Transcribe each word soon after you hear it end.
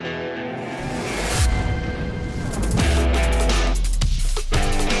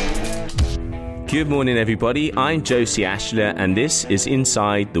Good morning, everybody. I'm Josie Ashler, and this is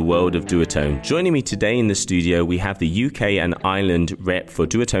Inside the World of Duotone. Joining me today in the studio, we have the UK and Ireland rep for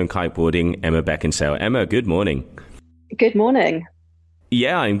Duotone Kiteboarding, Emma Beckinsale. Emma, good morning. Good morning.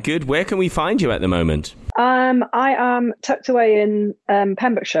 Yeah, I'm good. Where can we find you at the moment? I am tucked away in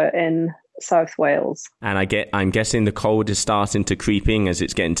Pembrokeshire in South Wales. And I'm guessing the cold is starting to creep in as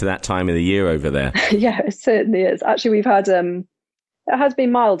it's getting to that time of the year over there. Yeah, it certainly is. Actually, we've had it has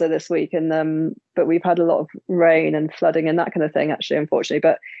been milder this week, and but we've had a lot of rain and flooding and that kind of thing. Actually, unfortunately,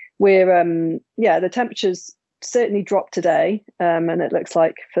 but we're the temperatures certainly dropped today, and it looks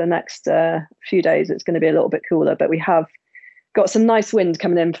like for the next few days it's going to be a little bit cooler. But we have got some nice wind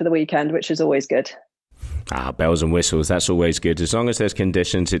coming in for the weekend, which is always good. Bells and whistles, that's always good. As long as there's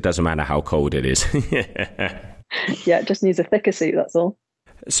conditions, it doesn't matter how cold it is. Yeah, it just needs a thicker suit, that's all.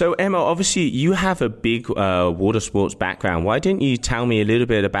 So, Emma, obviously you have a big water sports background. Why didn't you tell me a little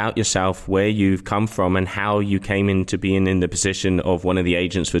bit about yourself, where you've come from and how you came into being in the position of one of the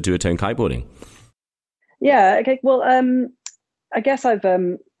agents for Duotone Kiteboarding? Yeah, okay. Well, I guess I've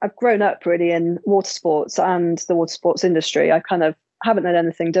grown up really in water sports and the water sports industry. I kind of haven't done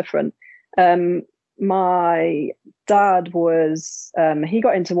anything different. My dad was he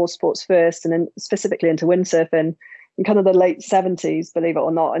got into water sports first, and then specifically into windsurfing in kind of the late 70s, believe it or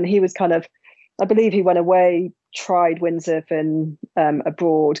not. And he was kind of, I believe he went away, tried windsurfing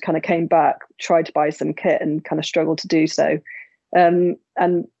abroad, kind of came back, tried to buy some kit and kind of struggled to do so. And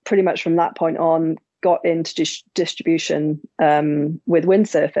pretty much from that point on, got into distribution with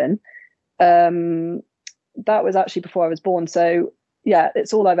windsurfing. That was actually before I was born. So yeah,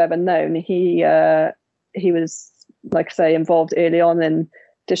 it's all I've ever known. He was, like I say, involved early on in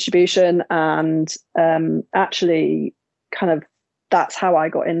distribution, and actually kind of that's how I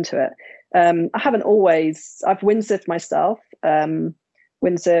got into it. I've windsurfed myself,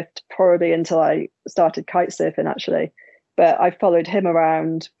 windsurfed probably until I started kite surfing actually. But I followed him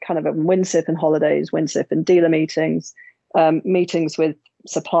around kind of on windsurfing holidays, windsurfing dealer meetings, meetings with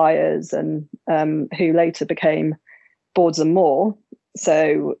suppliers, and who later became Boards and More.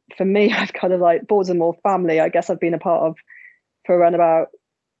 So for me, I've kind of like Boards and More family, I guess I've been a part of for around about,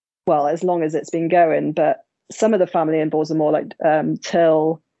 well, as long as it's been going. But some of the family in Boards and More, like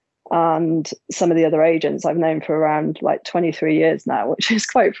Till and some of the other agents, I've known for around like 23 years now, which is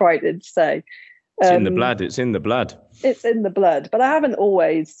quite frightening to say. It's in the blood. It's in the blood. It's in the blood. But I haven't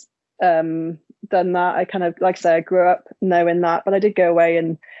always done that. I kind of, like I say, I grew up knowing that, but I did go away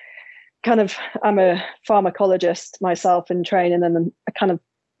and kind of, I'm a pharmacologist myself in training, and then I kind of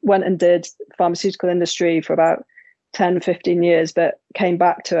went and did pharmaceutical industry for about 10, 15 years, but came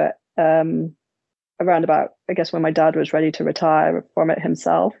back to it around about, I guess, when my dad was ready to retire from it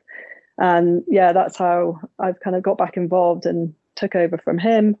himself. And yeah, that's how I've kind of got back involved and took over from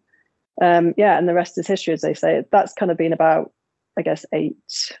him. And the rest is history, as they say. That's kind of been about, I guess,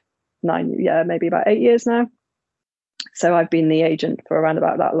 maybe about 8 years now. So I've been the agent for around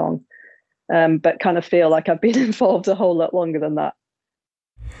about that long, but kind of feel like I've been involved a whole lot longer than that.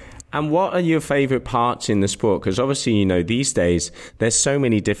 And what are your favorite parts in the sport? Because obviously, these days there's so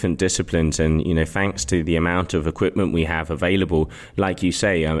many different disciplines, and, thanks to the amount of equipment we have available, like you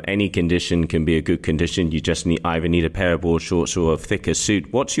say, any condition can be a good condition. You just either need a pair of board shorts or a thicker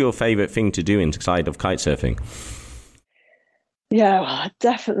suit. What's your favorite thing to do inside of kitesurfing? Yeah, well,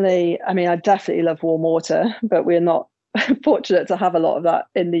 definitely. I mean, I definitely love warm water, but we're not fortunate to have a lot of that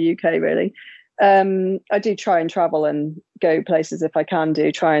in the UK, really. I do try and travel and go places if I can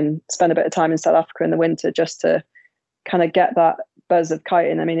try and spend a bit of time in South Africa in the winter just to kind of get that buzz of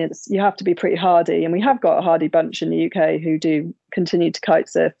kiting. I mean, you have to be pretty hardy, and we have got a hardy bunch in the UK who do continue to kite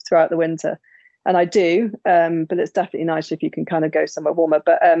surf throughout the winter. And I do, but it's definitely nice if you can kind of go somewhere warmer.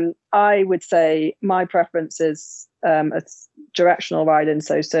 But I would say my preference is a directional riding,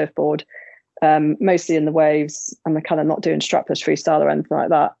 so surfboard, mostly in the waves. I'm kind of not doing strapless freestyle or anything like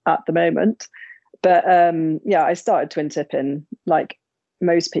that at the moment. But I started twin tipping like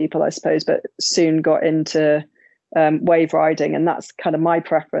most people, I suppose, but soon got into wave riding, and that's kind of my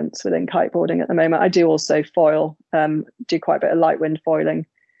preference within kiteboarding at the moment. I do also foil, do quite a bit of light wind foiling,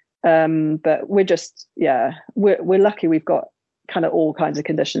 but we're lucky we've got kind of all kinds of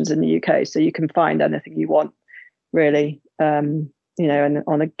conditions in the UK, so you can find anything you want really, and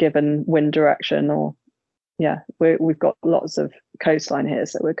on a given wind direction, or we've got lots of coastline here,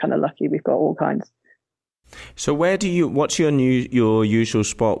 so we're kind of lucky we've got all kinds. So what's your usual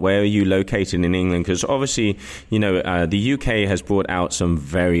spot? Where are you located in England? Because obviously, the UK has brought out some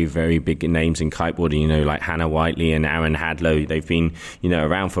very, very big names in kiteboarding, like Hannah Whiteley and Aaron Hadlow. They've been,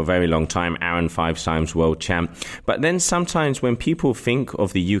 around for a very long time. Aaron, 5 times world champ. But then sometimes when people think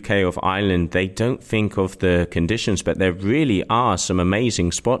of the UK, of Ireland, they don't think of the conditions, but there really are some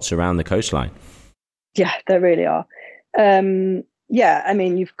amazing spots around the coastline. Yeah, there really are. Yeah, I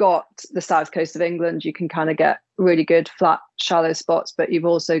mean, you've got the south coast of England. You can kind of get really good flat, shallow spots, but you've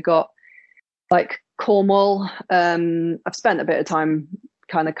also got like Cornwall. I've spent a bit of time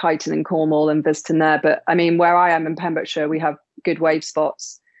kind of kiting in Cornwall and visiting there. But I mean, where I am in Pembrokeshire, we have good wave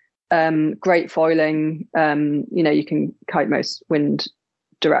spots, great foiling. You can kite most wind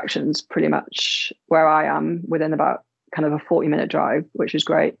directions pretty much where I am within about kind of a 40-minute drive, which is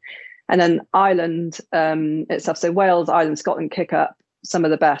great. And then Ireland itself, so Wales, Ireland, Scotland kick up some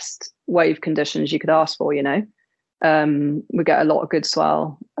of the best wave conditions you could ask for, We get a lot of good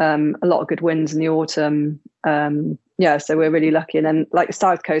swell, a lot of good winds in the autumn. So we're really lucky. And then like the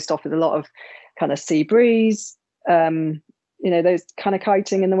South Coast offers a lot of kind of sea breeze, those kind of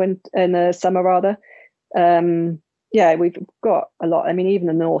kiting in the summer rather. We've got a lot. I mean, even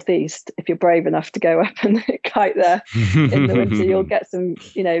in the northeast, if you're brave enough to go up and kite there in the winter, you'll get some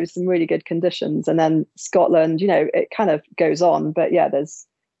really good conditions. And then Scotland, it kind of goes on, but yeah, there's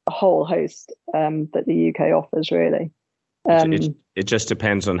a whole host that the UK offers really. It just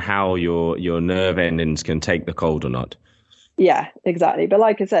depends on how your nerve endings can take the cold or not. Yeah, exactly. But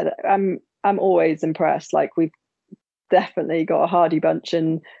like I said, I'm always impressed. Like we've definitely got a hardy bunch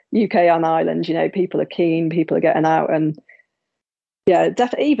in UK and Ireland. People are keen, people are getting out, and yeah,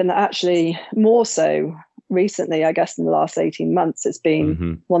 definitely. Even actually more so recently, I guess in the last 18 months, it's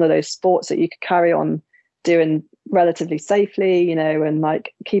been one of those sports that you could carry on doing relatively safely, and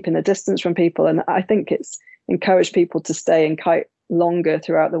like keeping the distance from people. And I think it's encouraged people to stay and kite longer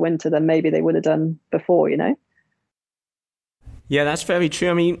throughout the winter than maybe they would have done before. Yeah, that's very true.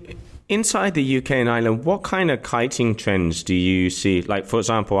 I mean, inside the UK and Ireland, what kind of kiting trends do you see? Like, for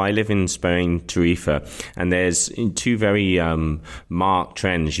example, I live in Spain, Tarifa, and there's 2 very marked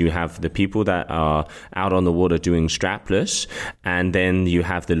trends. You have the people that are out on the water doing strapless, and then you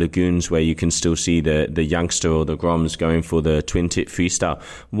have the lagoons where you can still see the youngster or the groms going for the twin tip freestyle.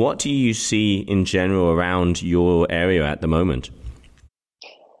 What do you see in general around your area at the moment?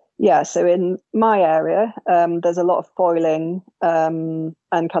 Yeah, so in my area, there's a lot of foiling and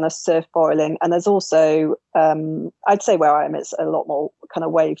kind of surf foiling. And there's also, I'd say where I am, it's a lot more kind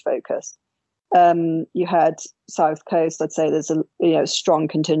of wave focused. You had South Coast, I'd say there's a strong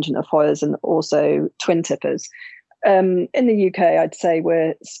contingent of foilers and also twin tippers. In the UK, I'd say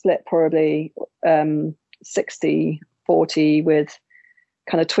we're split probably 60-40 with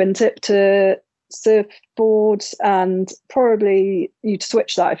kind of twin tip to surfboards, and probably you'd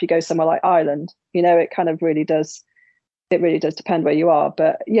switch that if you go somewhere like Ireland. It kind of really does depend where you are,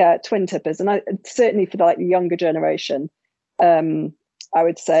 but yeah, twin tippers. And I certainly for the younger generation, I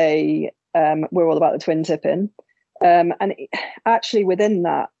would say we're all about the twin tipping, and actually within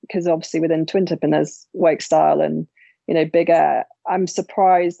that, because obviously within twin tipping there's wake style and big air. I'm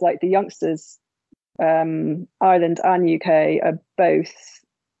surprised like the youngsters, Ireland and UK, are both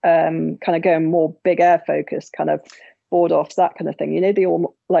kind of going more big air focused, kind of board offs, that kind of thing. The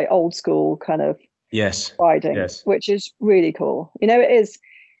all like old school kind of riding, which is really cool. It is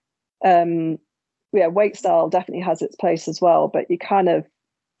wake style definitely has its place as well, but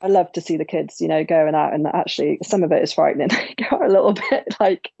I love to see the kids going out, and actually some of it is frightening. Go a little bit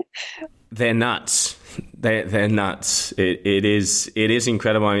like they're nuts. They're nuts. It is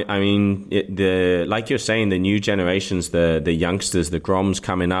incredible. I mean, like you're saying, the new generations, the youngsters, the groms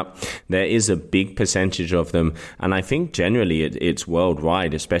coming up, there is a big percentage of them, and I think generally it's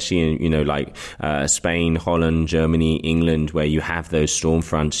worldwide, especially in Spain, Holland, Germany, England, where you have those storm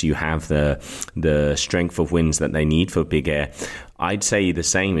fronts, you have the strength of winds that they need for big air. I'd say the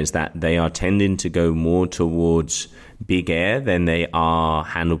same is that they are tending to go more towards big air than they are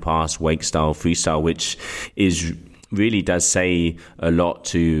handle pass, wake style, freestyle, which is really does say a lot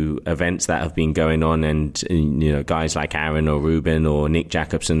to events that have been going on, and guys like Aaron or Ruben or Nick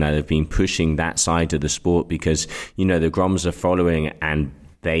Jacobson that have been pushing that side of the sport, because the groms are following and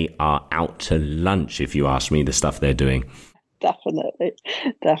they are out to lunch, if you ask me, the stuff they're doing. Definitely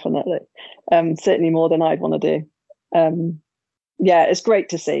certainly more than I'd want to do. Yeah, it's great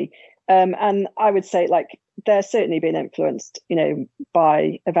to see, and I would say they're certainly being influenced,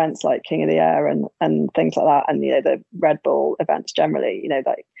 by events like King of the Air and things like that, and the Red Bull events generally,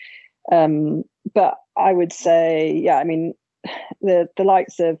 but I would say, yeah, I mean, the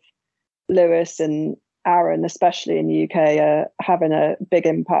likes of Lewis and Aaron, especially in the UK, are having a big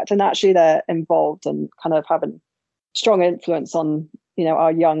impact, and actually they're involved and kind of having strong influence on,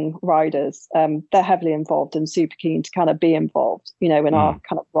 our young riders. They're heavily involved and super keen to kind of be involved, in our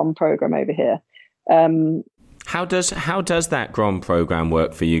kind of ROM program over here. How does that GROM program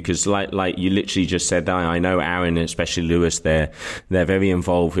work for you? Because like you literally just said that, I know Aaron, especially Lewis, they're very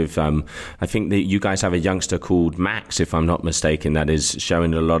involved with. I think that you guys have a youngster called Max, if I'm not mistaken, that is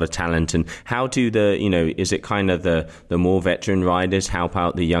showing a lot of talent. And how do is it kind of the more veteran riders help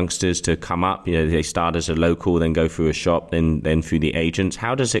out the youngsters to come up? They start as a local, then go through a shop, then through the agents.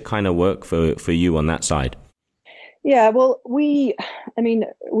 How does it kind of work for you on that side? Yeah, well, we've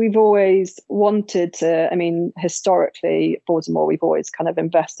always wanted to, historically, Baltimore, we've always kind of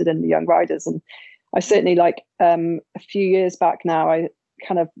invested in the young riders. And I certainly a few years back now, I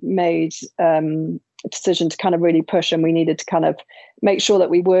kind of made a decision to kind of really push, and we needed to kind of make sure that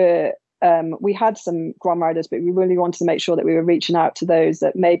we had some GROM riders, but we really wanted to make sure that we were reaching out to those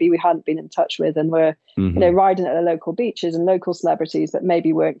that maybe we hadn't been in touch with and were, riding at the local beaches and local celebrities, but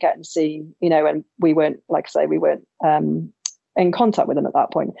maybe weren't getting seen, and we weren't, like I say, we weren't in contact with them at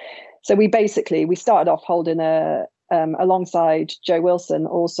that point. So we started off holding alongside Jo Wilson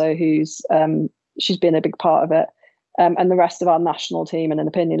also, who's, she's been a big part of it, and the rest of our national team and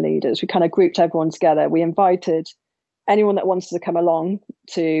opinion leaders. We kind of grouped everyone together. We invited anyone that wanted to come along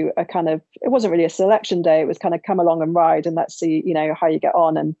to a kind of, it wasn't really a selection day. It was kind of come along and ride, and let's see, how you get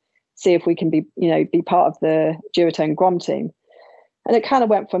on, and see if we can be part of the Duotone GROM team. And it kind of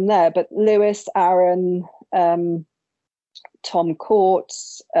went from there. But Lewis, Aaron, Tom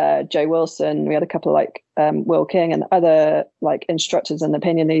Courts, Jo Wilson, we had a couple Will King and other instructors and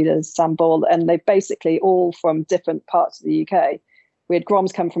opinion leaders, Sam Ball, and they basically all from different parts of the UK. We had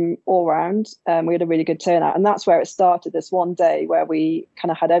GROMs come from all around, and we had a really good turnout. And that's where it started, this one day where we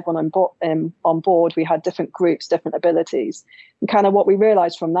kind of had everyone on board. We had different groups, different abilities. And kind of what we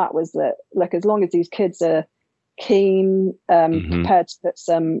realized from that was that, as long as these kids are keen, prepared to put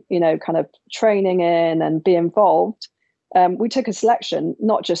some, kind of training in and be involved, we took a selection,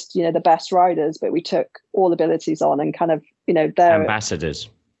 not just, the best riders, but we took all abilities on and kind of, their ambassadors.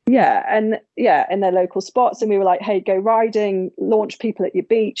 Yeah. And in their local spots. And we were like, hey, go riding, launch people at your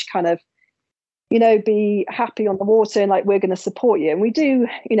beach, kind of, be happy on the water, and we're going to support you. And we do,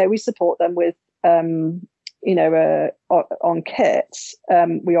 we support them with, on kits.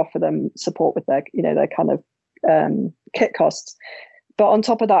 We offer them support with their, their kind of kit costs. But on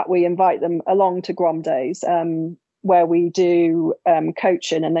top of that, we invite them along to GROM days, where we do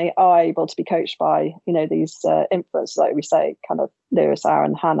coaching, and they are able to be coached by, these influencers, like we say, kind of Lewis,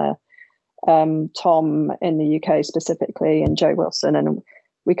 Aaron, Hannah, Tom in the UK specifically, and Jo Wilson. And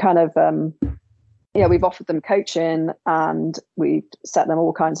we kind of, we've offered them coaching, and we've set them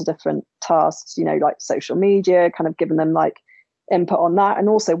all kinds of different tasks, like social media, kind of given them input on that, and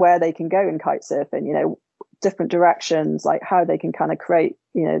also where they can go in kite surfing, different directions, how they can kind of create,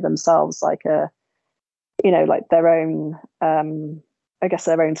 themselves their own,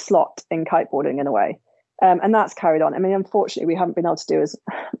 their own slot in kiteboarding in a way. And that's carried on. I mean, unfortunately, we haven't been able to do as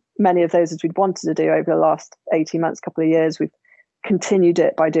many of those as we'd wanted to do over the last 18 months, couple of years. We've continued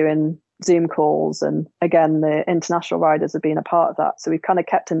it by doing Zoom calls. And again, the international riders have been a part of that. So we've kind of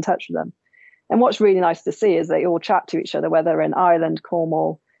kept in touch with them. And what's really nice to see is they all chat to each other, whether in Ireland,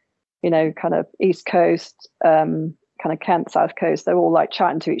 Cornwall, kind of East Coast, kind of Kent, South Coast. They're all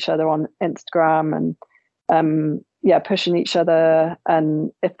chatting to each other on Instagram and, pushing each other.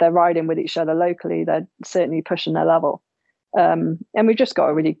 And if they're riding with each other locally, they're certainly pushing their level. And we've just got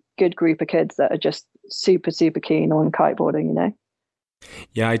a really good group of kids that are just super, super keen on kiteboarding,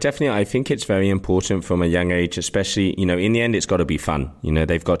 Yeah, I think it's very important from a young age, especially, in the end, it's got to be fun.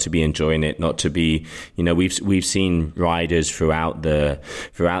 They've got to be enjoying it, not to be, we've seen riders throughout the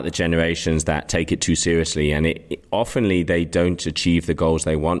generations that take it too seriously, and oftenly they don't achieve the goals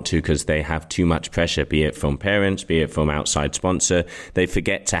they want to because they have too much pressure, be it from parents, be it from outside sponsor. They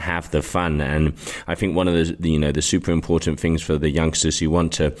forget to have the fun. And I think one of the super important things for the youngsters who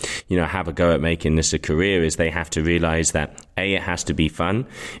want to, have a go at making this a career is they have to realize that A, it has to be fun,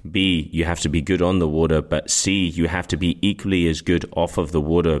 B, you have to be good on the water, but C, you have to be equally as good off of the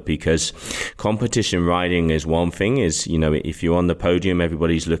water, because competition riding is one thing, is, if you're on the podium,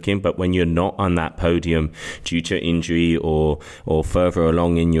 everybody's looking, but when you're not on that podium due to injury or further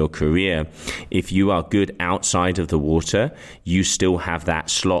along in your career, if you are good outside of the water, you still have that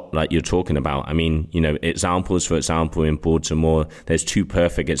slot like you're talking about. I mean, examples, for example, in Baltimore, there's two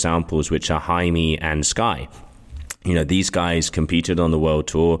perfect examples, which are Jaime and Sky. These guys competed on the world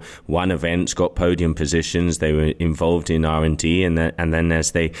tour, won events, got podium positions. They were involved in R&D, and then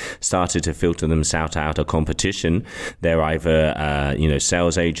as they started to filter themselves out of competition, they're either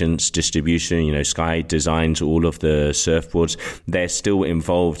sales agents, distribution, Sky designs all of the surfboards. They're still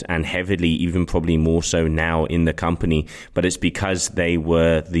involved and heavily, even probably more so now in the company, but it's because they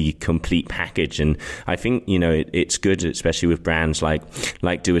were the complete package. And I think it's good, especially with brands like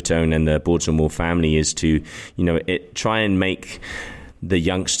Duotone and the Boards and More family, is to try and make the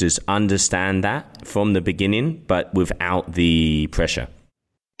youngsters understand that from the beginning, but without the pressure.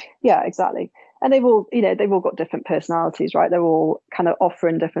 Yeah, exactly. And they've all got different personalities, right? They're all kind of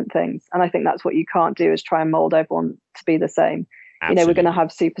offering different things. And I think that's what you can't do, is try and mold everyone to be the same. Absolutely. We're going to have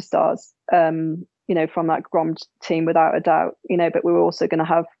superstars, from that Grom team without a doubt, but we're also going to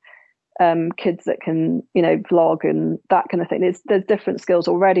have kids that can, vlog and that kind of thing. There's different skills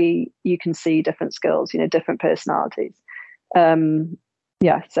already. You can see different skills, different personalities. So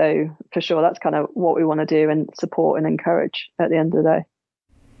for sure, that's kind of what we want to do and support and encourage at the end of the day.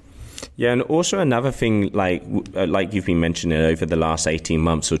 Yeah, and also another thing, like you've been mentioning over the last 18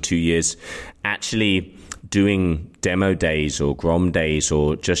 months or 2 years, actually doing demo days or Grom days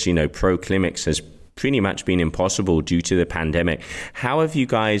or just, pro clinics has pretty much been impossible due to the pandemic. How have you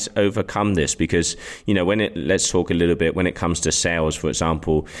guys overcome this? Because, let's talk a little bit when it comes to sales, for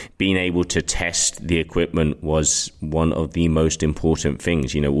example, being able to test the equipment was one of the most important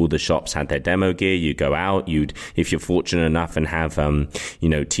things. All the shops had their demo gear. You go out, if you're fortunate enough and have,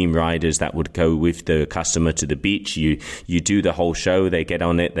 team riders that would go with the customer to the beach, you do the whole show, they get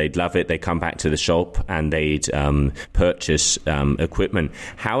on it, they'd love it, they come back to the shop and they'd purchase equipment.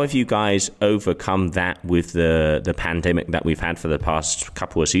 How have you guys overcome that with the pandemic that we've had for the past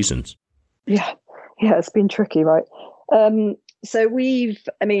couple of seasons? Yeah, it's been tricky, right? So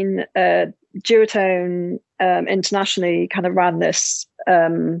Duotone internationally kind of ran this,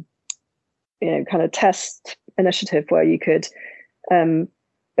 kind of test initiative where you could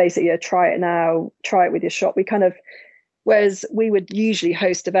basically try it with your shop. Whereas we would usually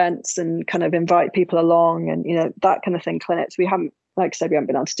host events and kind of invite people along and, that kind of thing, clinics, we haven't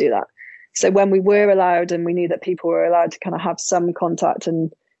been able to do that. So when we were allowed and we knew that people were allowed to kind of have some contact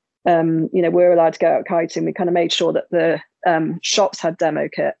and, we're allowed to go out kiting, we kind of made sure that the shops had demo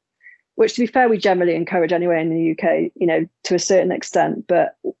kit, which, to be fair, we generally encourage anyway in the UK, to a certain extent.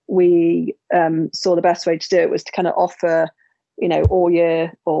 But we saw the best way to do it was to kind of offer, all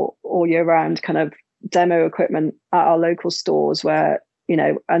year round kind of demo equipment at our local stores where,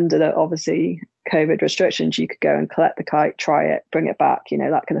 under the obviously COVID restrictions, you could go and collect the kite, try it, bring it back,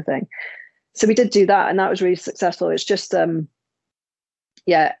 that kind of thing. So we did do that, and that was really successful. It's just,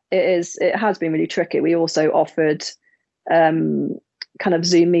 it has been really tricky. We also offered kind of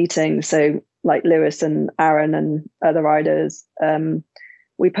Zoom meetings. So like Lewis and Aaron and other riders,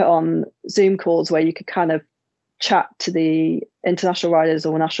 we put on Zoom calls where you could kind of chat to the international riders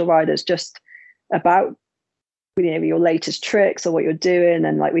or national riders just about, your latest tricks or what you're doing.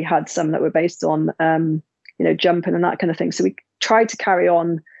 And like we had some that were based on, jumping and that kind of thing. So we tried to carry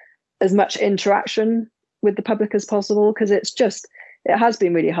on as much interaction with the public as possible, because it has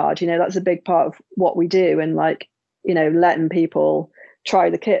been really hard. That's a big part of what we do, and letting people try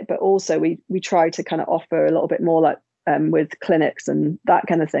the kit, but also we try to kind of offer a little bit more like with clinics and that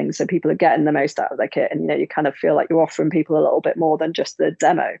kind of thing, so people are getting the most out of their kit, and you kind of feel like you're offering people a little bit more than just the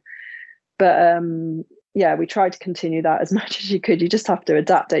demo. But we tried to continue that as much as you could. You just have to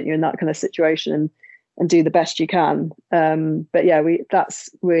adapt, don't you, in that kind of situation and do the best you can. But that's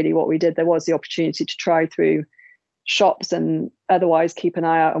really what we did. There was the opportunity to try through shops and otherwise keep an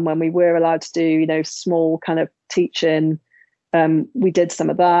eye out. And when we were allowed to do, small kind of teaching, we did some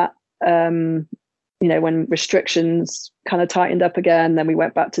of that. When restrictions kind of tightened up again, then we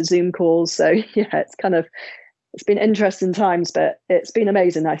went back to Zoom calls. So it's been interesting times, but it's been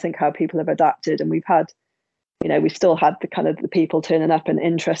amazing, I think, how people have adapted. And we've still had the people turning up and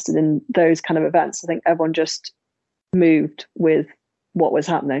interested in those kind of events. I think everyone just moved with what was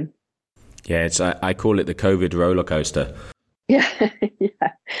happening. Yeah, I call it the COVID roller coaster.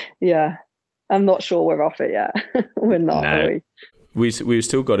 Yeah. I'm not sure we're off it yet. We're not, no. Are we? We've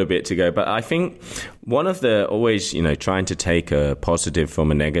still got a bit to go, but I think one of the always, trying to take a positive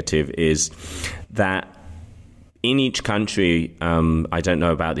from a negative is that in each country, I don't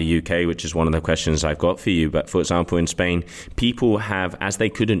know about the UK, which is one of the questions I've got for you. But for example, in Spain, people have, as they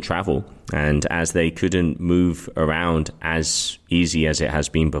couldn't travel and as they couldn't move around as easy as it has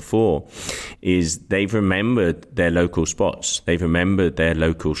been before, is they've remembered their local spots. They've remembered their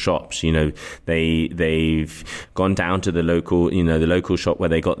local shops. You know, they've gone down to the local shop where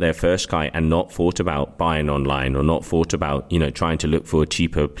they got their first kite and not thought about buying online or not thought about, trying to look for a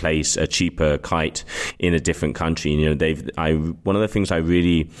cheaper kite in a different country. One of the things I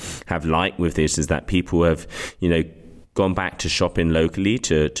really have liked with this is that people have, gone back to shopping locally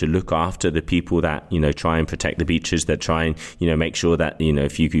to look after the people that try and protect the beaches, that try and make sure that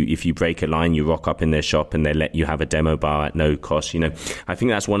if you break a line, you rock up in their shop and they let you have a demo bar at no cost. I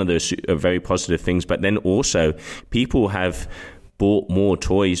think that's one of those very positive things. But then also people have bought more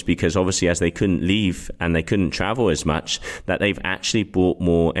toys because obviously as they couldn't leave and they couldn't travel as much, that they've actually bought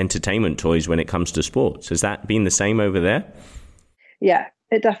more entertainment toys when it comes to sports. Has that been the same over there? Yeah,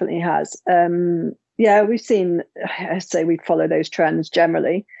 it definitely has. Yeah, we've seen, I'd say we follow those trends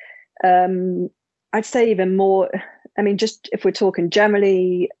generally. I'd say even more, just if we're talking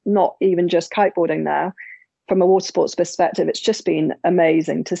generally, not even just kiteboarding now, from a water sports perspective, it's just been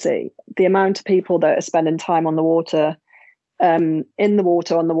amazing to see the amount of people that are spending time on the water, in the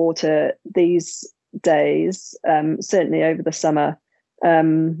water, on the water these days, certainly over the summer.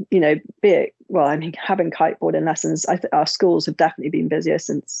 Having kiteboarding lessons, our schools have definitely been busier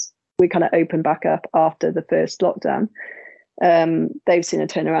since we kind of opened back up after the first lockdown. They've seen a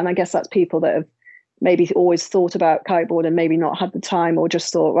turnaround. I guess that's people that have maybe always thought about kiteboard and maybe not had the time, or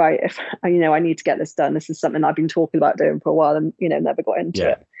just thought, right, if I need to get this done, this is something I've been talking about doing for a while and never got into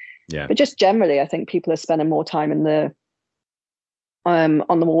it. Yeah. But just generally, I think people are spending more time in the on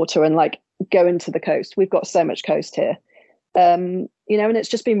the water and like going to the coast. We've got so much coast here. And it's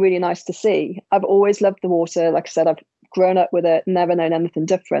just been really nice to see. I've always loved the water. Like I said, I've grown up with it, never known anything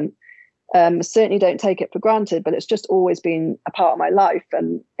different. Certainly don't take it for granted, but it's just always been a part of my life,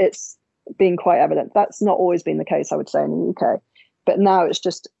 and it's been quite evident. That's not always been the case, I would say, in the UK. But now it's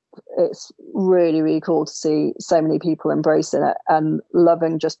really, really cool to see so many people embracing it and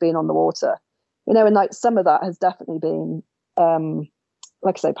loving just being on the water. And like some of that has definitely been,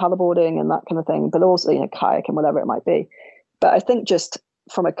 like I say, paddleboarding and that kind of thing, but also, kayak and whatever it might be. But I think just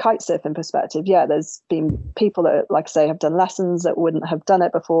from a kite surfing perspective, yeah, there's been people that, like I say, have done lessons that wouldn't have done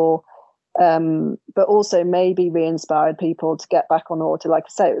it before. But also maybe re-inspired people to get back on the water. Like I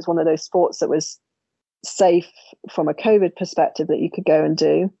say, it was one of those sports that was safe from a COVID perspective that you could go and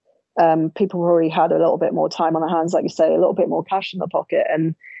do. People already had a little bit more time on their hands, like you say, a little bit more cash in the pocket.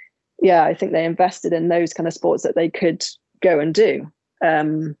 And yeah, I think they invested in those kind of sports that they could go and do.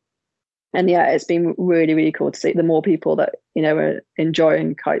 And yeah, it's been really, really cool to see. The more people that, are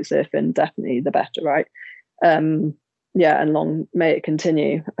enjoying kite surfing, definitely the better, right? Yeah, and long may it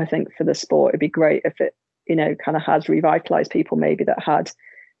continue. I think for the sport, it'd be great if it, kind of has revitalized people maybe that had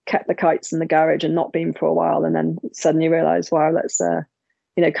kept the kites in the garage and not been for a while, and then suddenly realized, wow, let's,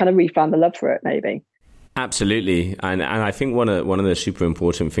 kind of refound the love for it maybe. Absolutely. And I think one of the super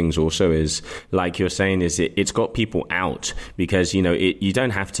important things also is, like you're saying, is it's got people out, because, you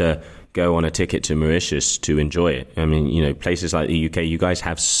don't have to go on a ticket to Mauritius to enjoy it. Places like the UK, you guys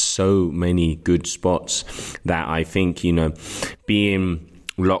have so many good spots that I think, being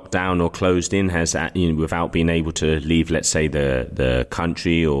locked down or closed in has, without being able to leave, let's say, the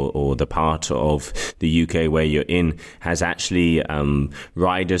country or the part of the UK where you're in, has actually,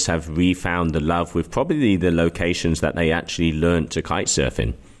 riders have refound the love with probably the locations that they actually learned to kite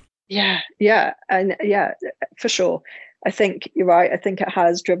surfing. Yeah. And yeah, for sure. I think you're right. I think it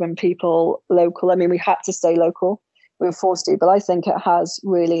has driven people local. We had to stay local. We were forced to, but I think it has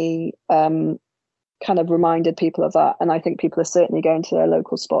really kind of reminded people of that. And I think people are certainly going to their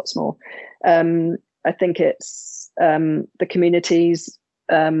local spots more. I think it's the communities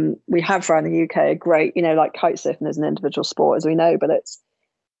we have around the UK are great, like kite surfing is an individual sport, as we know, but it's,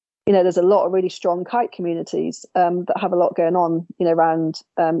 there's a lot of really strong kite communities that have a lot going on, around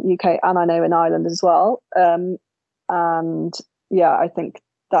UK, and I know in Ireland as well. And yeah, I think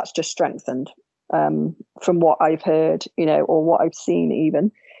that's just strengthened from what I've heard, or what I've seen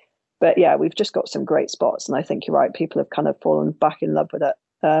even. But yeah, we've just got some great spots. And I think you're right. People have kind of fallen back in love with it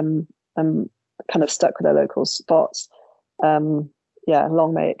and kind of stuck with their local spots. Yeah,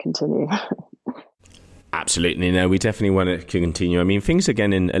 long may it continue. Absolutely. No, we definitely want it to continue. Things are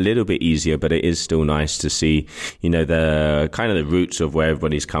getting a little bit easier, but it is still nice to see, the kind of the roots of where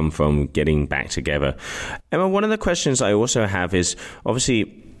everybody's come from getting back together. Emma, one of the questions I also have is,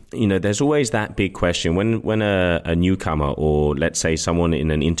 obviously, there's always that big question when a newcomer, or let's say someone in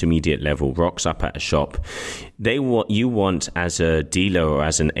an intermediate level, rocks up at a shop. You want as a dealer or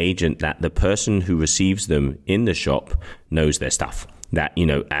as an agent that the person who receives them in the shop knows their stuff. That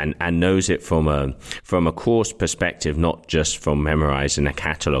and knows it from a course perspective, not just from memorizing a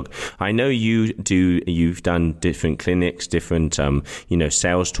catalog. I know you've done different clinics, different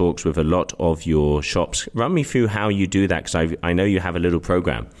sales talks with a lot of your shops. Run me through how you do that, because I know you have a little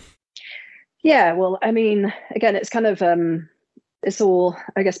program. Yeah, well, I mean, again, it's kind of it's all,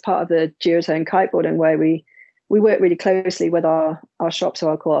 I guess, part of the Duotone kiteboarding, where we work really closely with our shops, who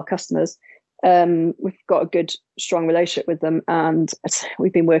I'll call our customers. We've got a good, strong relationship with them, and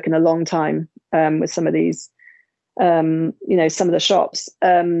we've been working a long time with some of these, some of the shops.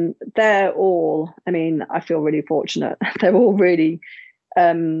 They're all, I mean, I feel really fortunate. They're all really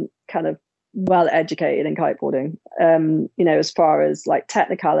kind of well educated in kiteboarding. As far as like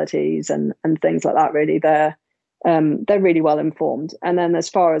technicalities and things like that, really, they're really well informed. And then as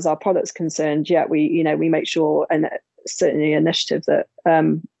far as our product's concerned, yeah, we make sure, and certainly an initiative that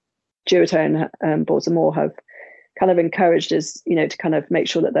Duotone and Baltimore have kind of encouraged is, to kind of make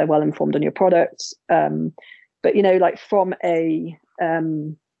sure that they're well informed on your products. But, like from I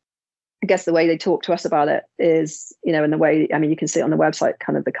guess the way they talk to us about it is, in the way, I mean, you can see it on the website,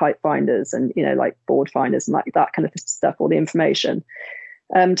 kind of the kite finders and, like board finders and like that kind of stuff, all the information,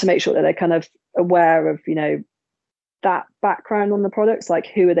 to make sure that they're kind of aware of, that background on the products, like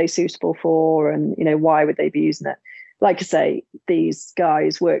who are they suitable for, and, why would they be using it? Like I say, these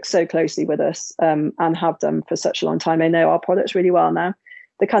guys work so closely with us and have done for such a long time. They know our products really well now.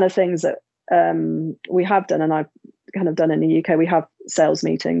 The kind of things that we have done, and I've kind of done in the UK, we have sales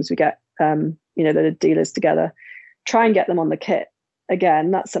meetings. We get, the dealers together, try and get them on the kit.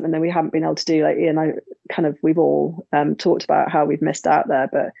 Again, that's something that we haven't been able to do lately. And we've all talked about how we've missed out there,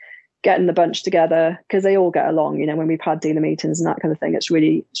 but getting the bunch together, because they all get along, when we've had dealer meetings and that kind of thing, it's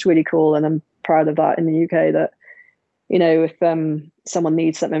really cool. And I'm proud of that in the UK, that if someone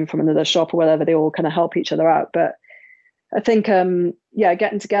needs something from another shop or whatever, they all kind of help each other out. But I think,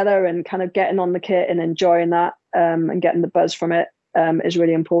 getting together and kind of getting on the kit and enjoying that and getting the buzz from it is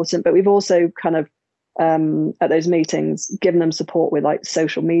really important. But we've also kind of, at those meetings, given them support with like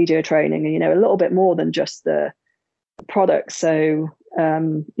social media training and, a little bit more than just the products. So,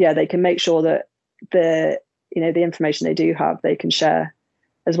 they can make sure that the information they do have, they can share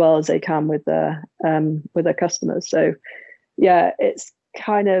as well as they can with their customers. So yeah, it's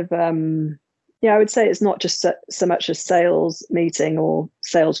kind of I would say it's not just so much a sales meeting or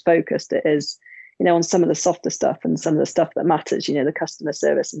sales focused. It is, on some of the softer stuff and some of the stuff that matters, the customer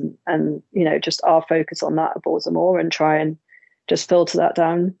service and just our focus on that at Baltimore, and try and just filter that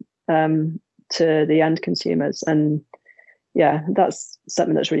down to the end consumers. And yeah, that's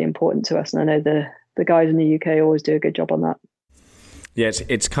something that's really important to us. And I know the guys in the UK always do a good job on that. Yeah,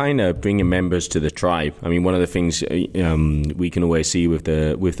 it's kind of bringing members to the tribe. I mean, one of the things we can always see with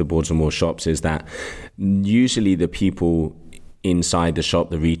the Baltimore shops is that usually the people inside the shop,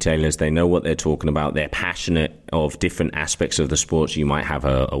 the retailers, they know what they're talking about. They're passionate of different aspects of the sports. You might have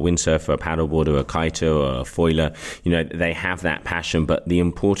a windsurfer, a paddleboarder, a kiter, or a foiler. They have that passion. But the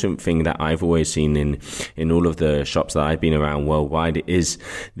important thing that I've always seen in all of the shops that I've been around worldwide is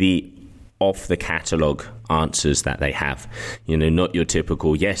the off the catalog answers that they have. Not your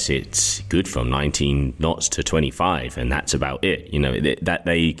typical, yes, it's good from 19 knots to 25 and that's about it. That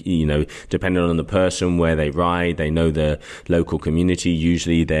they, depending on the person, where they ride, they know the local community.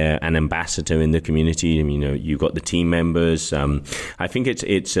 Usually they're an ambassador in the community. You've got the team members. I think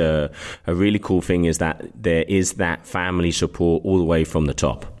it's a really cool thing is that there is that family support all the way from the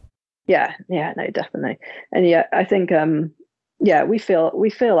top. Yeah, no, definitely. And yeah, I think we feel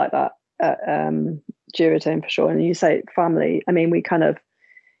like that at Duotone for sure. And you say family, I mean, we kind of,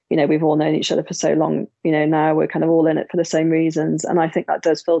 we've all known each other for so long, now we're kind of all in it for the same reasons. And I think that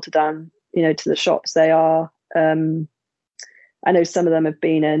does filter down, to the shops. They are, I know some of them have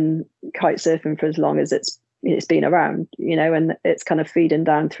been in kite surfing for as long as it's been around, and it's kind of feeding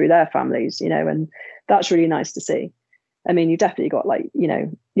down through their families, and that's really nice to see. I mean, you definitely got like,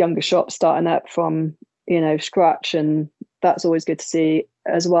 younger shops starting up from, scratch, and that's always good to see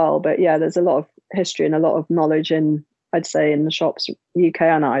as well. But yeah, there's a lot of history and a lot of knowledge I'd say in the shops, UK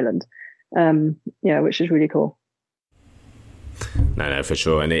and Ireland, which is really cool. No, for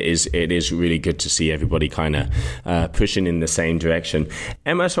sure. And it is really good to see everybody kind of pushing in the same direction.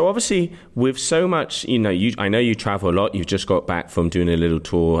 Emma, so obviously with so much, I know you travel a lot. You've just got back from doing a little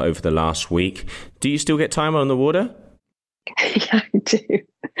tour over the last week. Do you still get time on the water? Yeah,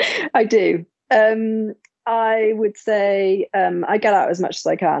 I do. I would say I get out as much as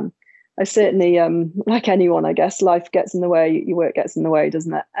I can. I certainly, like anyone, I guess, life gets in the way, your work gets in the way,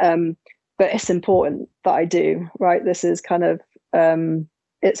 doesn't it? But it's important that I do, right? This is kind of,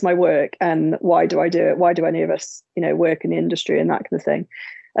 it's my work, and why do I do it? Why do any of us, work in the industry and that kind of thing?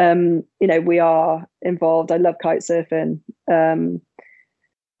 We are involved. I love kite surfing.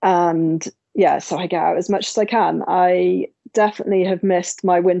 And yeah, so I get out as much as I can. I definitely have missed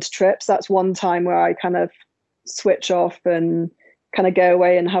my winter trips. That's one time where I kind of switch off and kind of go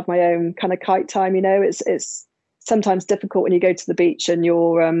away and have my own kind of kite time. It's sometimes difficult when you go to the beach and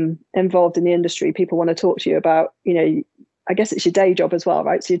you're involved in the industry. People want to talk to you about, I guess it's your day job as well,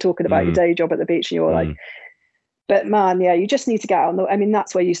 right? So you're talking about your day job at the beach, and you're like, but man, yeah, you just need to get out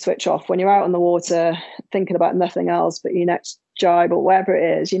that's where you switch off. When you're out on the water, thinking about nothing else but your next jibe or whatever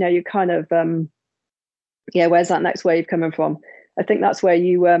it is, you kind of, where's that next wave coming from? I think that's where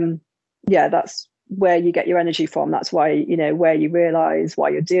you, that's where you get your energy from. That's why, where you realize why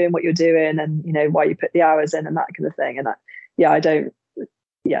you're doing what you're doing, and, why you put the hours in and that kind of thing. And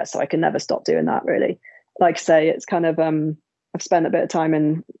so I can never stop doing that, really. Like I say, it's kind of, I've spent a bit of time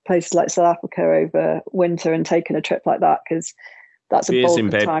in places like South Africa over winter and taken a trip like that, because that's a bulk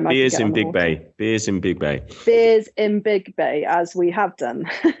of time. Beers in Big Bay. Beers in Big Bay. Beers in Big Bay, as we have done,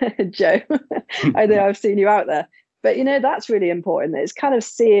 Joe. I know I've seen you out there. But, that's really important. It's kind of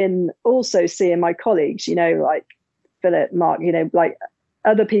seeing my colleagues, like Philip, Mark, like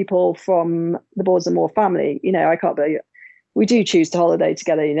other people from the Boards and Moor family. I can't believe it. We do choose to holiday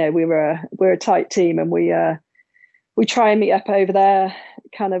together. We're a tight team, and we try and meet up over there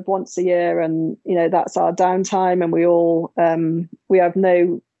kind of once a year, and that's our downtime, and we all we have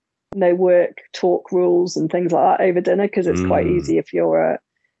no work talk rules and things like that over dinner, because it's quite easy if you're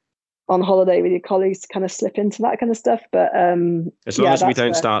on holiday with your colleagues to kind of slip into that kind of stuff. But as long as we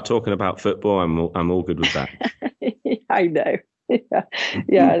don't start talking about football, I'm all good with that. I know.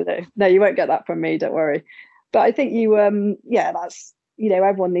 Yeah, I know. No, you won't get that from me, don't worry. But I think you that's,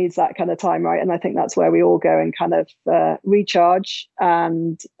 everyone needs that kind of time, right? And I think that's where we all go and kind of recharge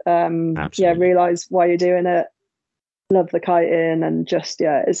and realize why you're doing it, love the kiting, and just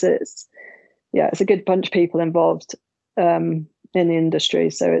it's a good bunch of people involved in the industry,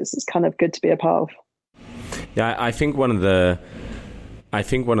 so it's kind of good to be a part of. Yeah, I think one of the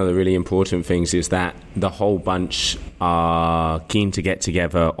really important things is that the whole bunch are keen to get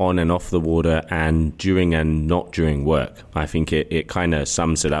together on and off the water, and during and not during work. I think it kind of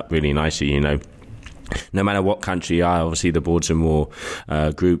sums it up really nicely, No matter what country you are, obviously the Boards and Moor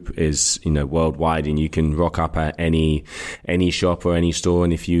group is, worldwide, and you can rock up at any shop or any store,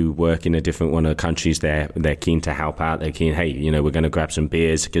 and if you work in a different one of the countries, they're keen to help out. They're keen, hey, we're going to grab some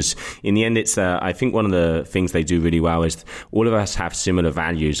beers, because in the end, it's I think one of the things they do really well is all of us have similar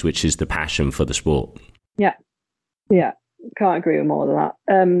values, which is the passion for the sport. Yeah, can't agree with more than that.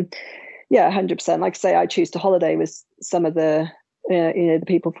 100%. Like I say, I choose to holiday with some of the the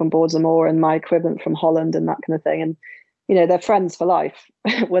people from Boards and Moor and my equivalent from Holland and that kind of thing, and they're friends for life,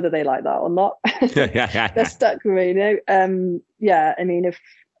 whether they like that or not. They're stuck with me.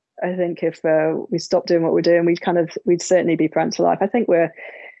 If we stop doing what we're doing, we'd certainly be friends for life. I think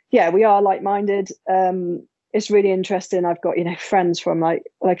we are like-minded. It's really interesting. I've got friends from like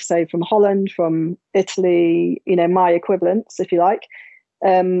I say, from Holland, from Italy, my equivalents, if you like.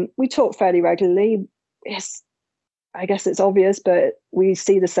 We talk fairly regularly. I guess it's obvious, but we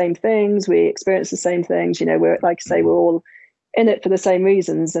see the same things, we experience the same things. We're, like I say, we're all in it for the same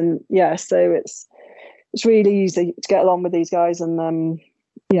reasons, and so it's really easy to get along with these guys, and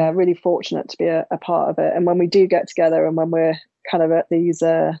really fortunate to be a part of it. And when we do get together, and when we're kind of at these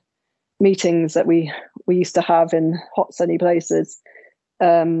meetings that we used to have in hot sunny places,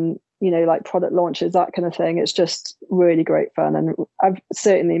 like product launches, that kind of thing, it's just really great fun, and I've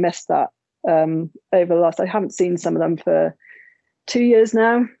certainly missed that over the last. I haven't seen some of them for 2 years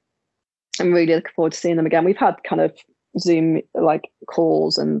now. I'm really looking forward to seeing them again. We've had kind of Zoom like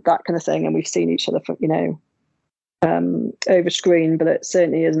calls and that kind of thing, and we've seen each other for over screen, but it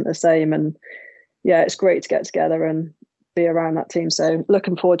certainly isn't the same. And it's great to get together and be around that team, so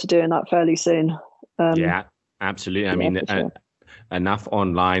looking forward to doing that fairly soon. Absolutely. I mean, enough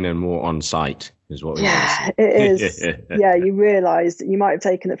online and more on site is what we want to see. It is. You realize that you might have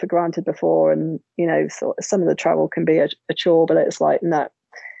taken it for granted before, and some of the travel can be a chore, but it's like, no,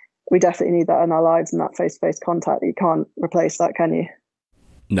 we definitely need that in our lives, and that face-to-face contact. You can't replace that, can you?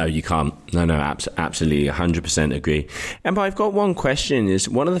 No, you can't. No, absolutely, 100% agree. And but I've got one question. Is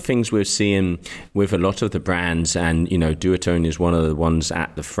one of the things we're seeing with a lot of the brands, and Duotone is one of the ones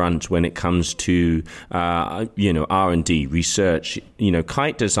at the front when it comes to R&D research.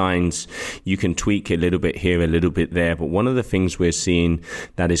 Kite designs, you can tweak a little bit here, a little bit there, but one of the things we're seeing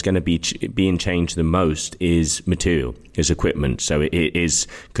that is going to be being changed the most is material, is equipment. So it is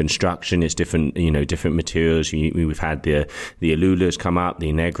construction. It's different, different materials. We've had the Alulas come up,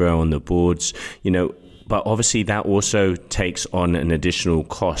 the Negro on the boards, but obviously that also takes on an additional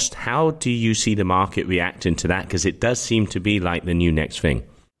cost. How do you see the market reacting to that? Because it does seem to be like the new next thing.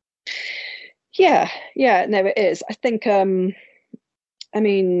 Yeah, no, it is. I think,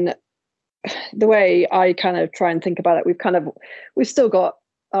 the way I kind of try and think about it, we've still got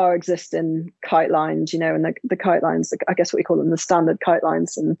our existing kite lines, and the kite lines, I guess what we call them, the standard kite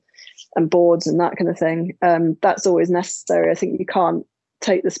lines and boards and that kind of thing. That's always necessary. I think you can't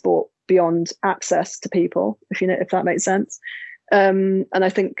take the sport beyond access to people, if that makes sense. And I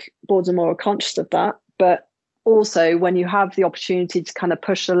think boards are more conscious of that. But also, when you have the opportunity to kind of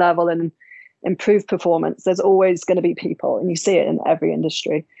push the level and improve performance, there's always going to be people, and you see it in every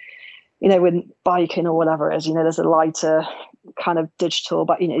industry. With biking or whatever it is, there's a lighter kind of digital,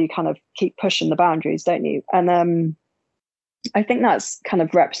 but you kind of keep pushing the boundaries, don't you? And I think that's kind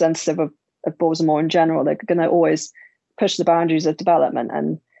of representative of Baltimore in general. They're going to always push the boundaries of development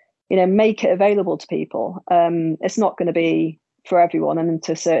and make it available to people. It's not going to be for everyone, and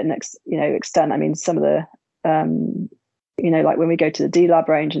to a certain extent. I mean, some of the like when we go to the D-Lab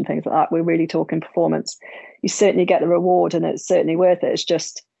range and things like that, we're really talking performance. You certainly get the reward, and it's certainly worth it. It's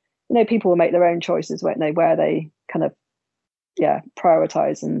just people will make their own choices, won't they, where they kind of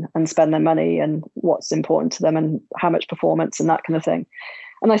prioritize and spend their money and what's important to them and how much performance and that kind of thing.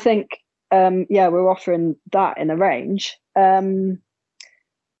 And I think we're offering that in a range. I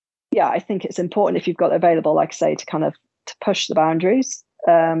think it's important if you've got it available, like I say, to push the boundaries,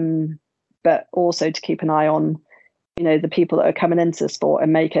 but also to keep an eye on, the people that are coming into the sport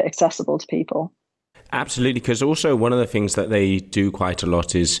and make it accessible to people. Absolutely, because also one of the things that they do quite a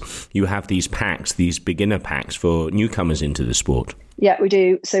lot is you have these packs, these beginner packs for newcomers into the sport. Yeah, we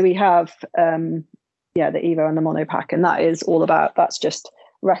do. So we have the Evo and the Mono pack, and that's just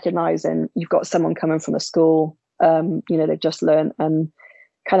recognizing you've got someone coming from a school, they've just learned, and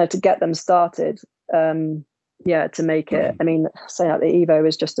kind of to get them started, to make it. I mean, saying like the Evo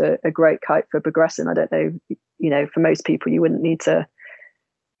is just a great kite for progressing. I don't know, for most people, you wouldn't need to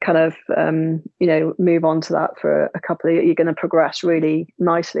kind of, move on to that for a couple of years. You're going to progress really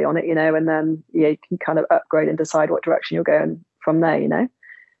nicely on it, and then you can kind of upgrade and decide what direction you're going from there,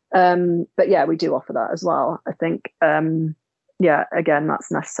 But we do offer that as well. I think, again,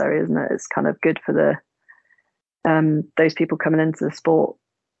 that's necessary, isn't it? It's kind of good for the those people coming into the sport.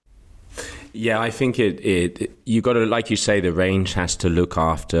 Yeah, I think you got to, like you say, the range has to look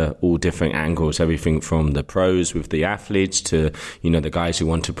after all different angles, everything from the pros with the athletes to, the guys who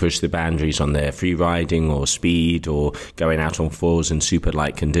want to push the boundaries on their free riding or speed or going out on fours in super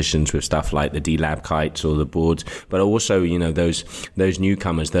light conditions with stuff like the D-Lab kites or the boards, but also, those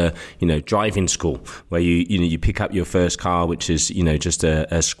newcomers, the, driving school where you pick up your first car, which is, just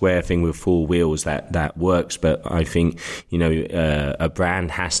a square thing with four wheels that works. But I think, a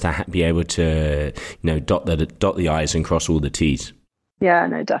brand has to be able to dot the I's and cross all the T's. Yeah,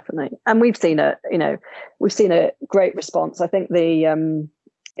 no, definitely. And we've seen a great response. I think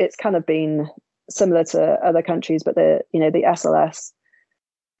it's kind of been similar to other countries, but the SLS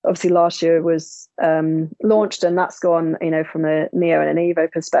obviously last year was launched, and that's gone, from a Neo and an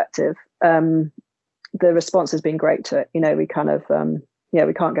Evo perspective. The response has been great to it. We kind of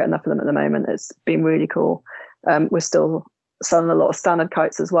we can't get enough of them at the moment. It's been really cool. We're still selling a lot of standard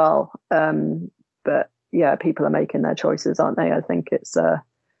kites as well, but people are making their choices, aren't they? I think it's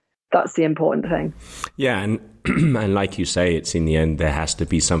that's the important thing. And like you say, it's in the end there has to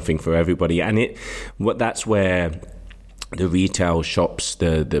be something for everybody, and that's where the retail shops,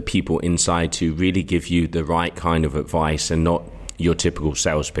 the people inside, to really give you the right kind of advice and not your typical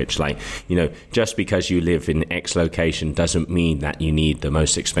sales pitch. Like, just because you live in X location doesn't mean that you need the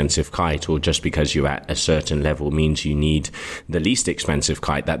most expensive kite, or just because you're at a certain level means you need the least expensive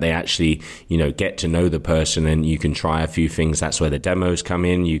kite. That they actually, get to know the person, and you can try a few things. That's where the demos come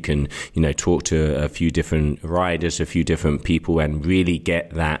in. You can, talk to a few different riders, a few different people, and really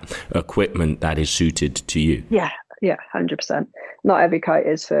get that equipment that is suited to you. Yeah, 100%. Not every kite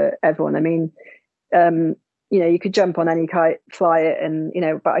is for everyone. I mean, you could jump on any kite, fly it, and,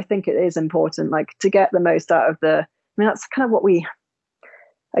 but I think it is important, like, to get the most out of that's kind of what we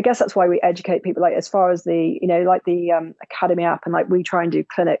I guess that's why we educate people, like as far as the, like the Academy app, and like we try and do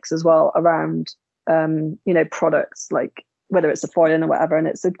clinics as well around, products, like whether it's the foiling or whatever. And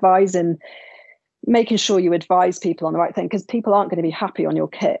it's advising, making sure you advise people on the right thing, because people aren't going to be happy on your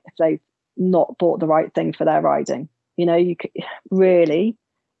kit if they've not bought the right thing for their riding. You really,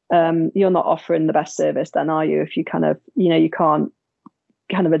 you're not offering the best service then, are you? If you kind of, you can't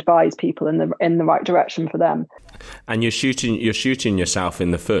kind of advise people in the right direction for them. And you're shooting yourself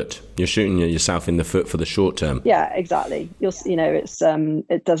in the foot. You're shooting yourself in the foot for the short term. Yeah, exactly. It's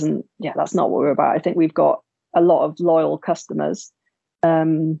it doesn't. Yeah, that's not what we're about. I think we've got a lot of loyal customers.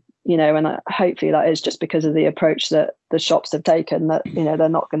 And hopefully that is just because of the approach that the shops have taken. That they're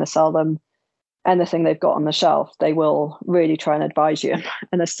not going to sell them anything they've got on the shelf. They will really try and advise you.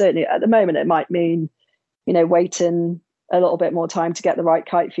 And certainly at the moment it might mean waiting a little bit more time to get the right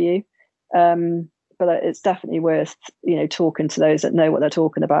kite for you. But it's definitely worth, talking to those that know what they're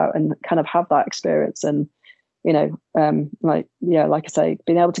talking about and kind of have that experience. And, like I say,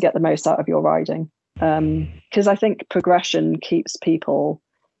 being able to get the most out of your riding. Because I think progression keeps people,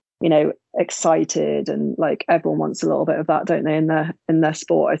 excited, and like everyone wants a little bit of that, don't they, in their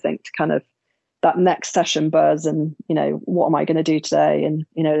sport, I think, to kind of that next session buzz and, what am I going to do today? And,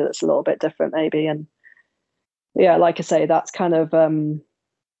 that's a little bit different maybe. And, yeah, like I say, that's kind of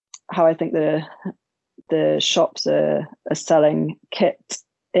how I think the shops are selling kit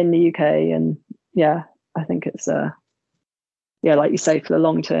in the UK. And yeah, I think it's like you say, for the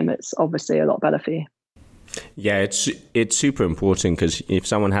long term, it's obviously a lot better for you. Yeah, it's super important, because if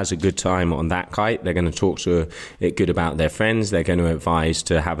someone has a good time on that kite, they're going to talk to it good about their friends. They're going to advise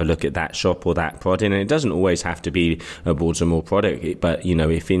to have a look at that shop or that prod. And it doesn't always have to be a Baltimore product, but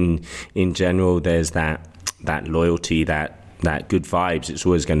if in general there's that loyalty, that good vibes, it's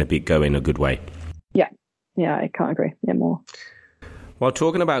always going to be go in a good way. Yeah, I can't agree more. Well,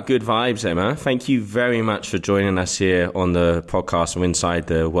 talking about good vibes, Emma, thank you very much for joining us here on the podcast from Inside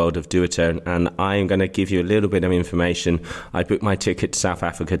the World of Duotone. And I am going to give you a little bit of information. I booked my ticket to South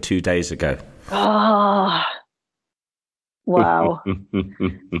Africa 2 days ago. Ah, wow.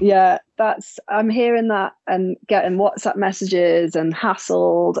 Yeah, I'm hearing that and getting WhatsApp messages and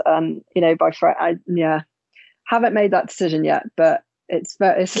hassled and, by friends. Haven't made that decision yet, but it's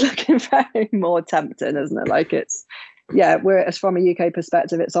looking very more tempting, isn't it? Like it's from a UK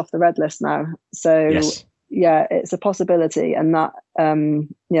perspective, it's off the red list now. So yes. Yeah, it's a possibility, and that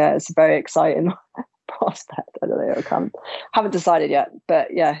it's a very exciting prospect. I don't know, haven't decided yet, but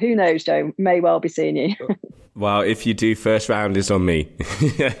yeah, who knows, Joe? May well be seeing you. Well, if you do, first round is on me.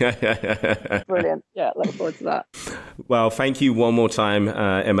 Brilliant. Yeah, look forward to that. Well, thank you one more time,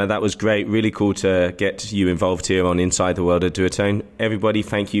 Emma. That was great. Really cool to get you involved here on Inside the World of Duotone. Everybody,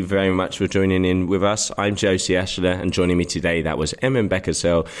 thank you very much for joining in with us. I'm Josie Ashler, and joining me today, that was Emma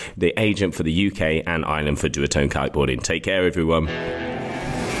Beckinsale, the agent for the UK and Ireland for Duotone Kiteboarding. Take care, everyone.